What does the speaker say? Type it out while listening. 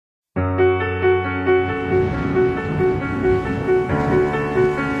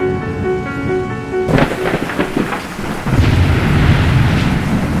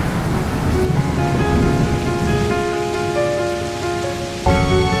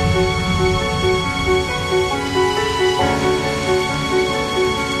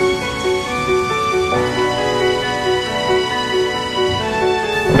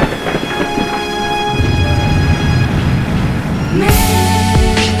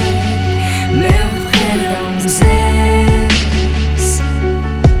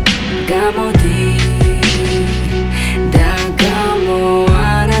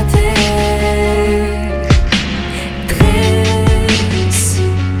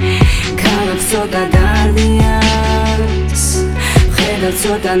ცოტა გარდიანს ხედავ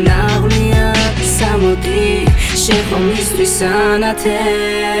ცოტა ნაღვლიანს ამოდი შეხო მისთვის ანათე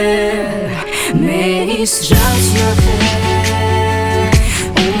მე ის რაც ნახე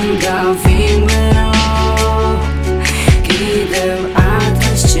უნდა ვიმღერო კიდევ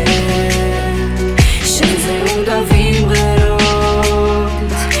ათასჯერ შენზე უნდა ვიმღერო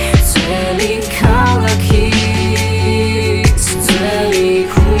ძველი ქალაქის ძველი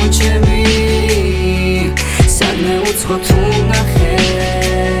ქუჩები სადმე უცხოთ უნახე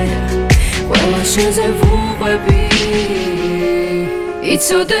ყველა შენზე ვუყვები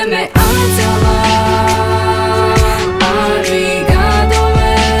იცოდე მე აძალა არ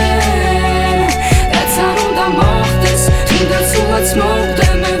ვიგადოვე რაც არ უნდა მოხდეს თუნდაც სულაც მოხდე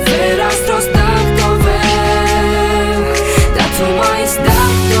მე ვერასდროს დაგდოვე და თუ მაინც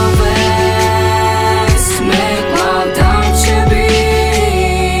დაგდოვეს მე კვლავ დამრჩები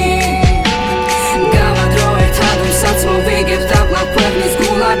გავადრო ერთად ვისაც მოვიგებ და კვლავ ქვეყნის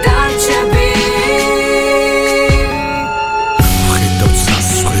გულა დარჩები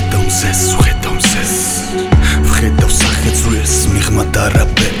ვხედავ სახეცვლილს მიღმა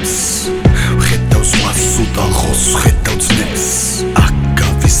დარაბებს ვხედავ ზღვას უდანხოს ვხედავ ძნებს აქ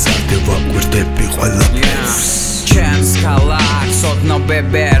გავიზარდე ვაკვირდები ყველაფერს ჩემს ქალაქს ოდნობ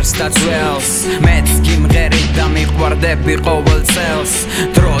ბერს და ძველს მეც გიმღერი და მიყვარდები ყოველ წელს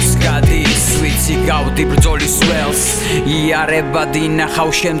დროს გადის ვიცი გავდი ბრძოლის ველს იარებადი ნახავ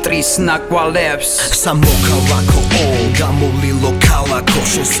შენ მტრის ნაკვალებს სამოქალაქო გამოვლილო ქალაქო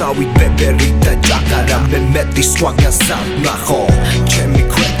შესავით ბებერი და ჭაღარა მე მეტი სხვაგან სამნახო ჩემი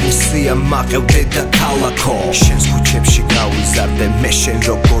ქვეყნის სიამაყე დედა ქალაქო შენს ქუჩებში გავიზარდე მე შენ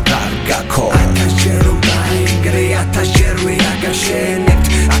როგორ არ გაქო ათასჯერ რომ დაინგრე ათასჯერ ვიაგაშენებთ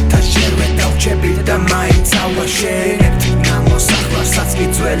ათასჯერ დავჩები და მაინც ავაშენებთ ნამოსახლარსაც კი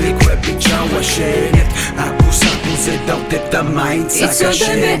ძველი ქვები ჩავაშენებთ აკუს აკუზე დავდებ და მაინც აგაშენებთ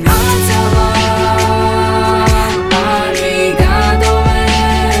იცოდე მე აძალა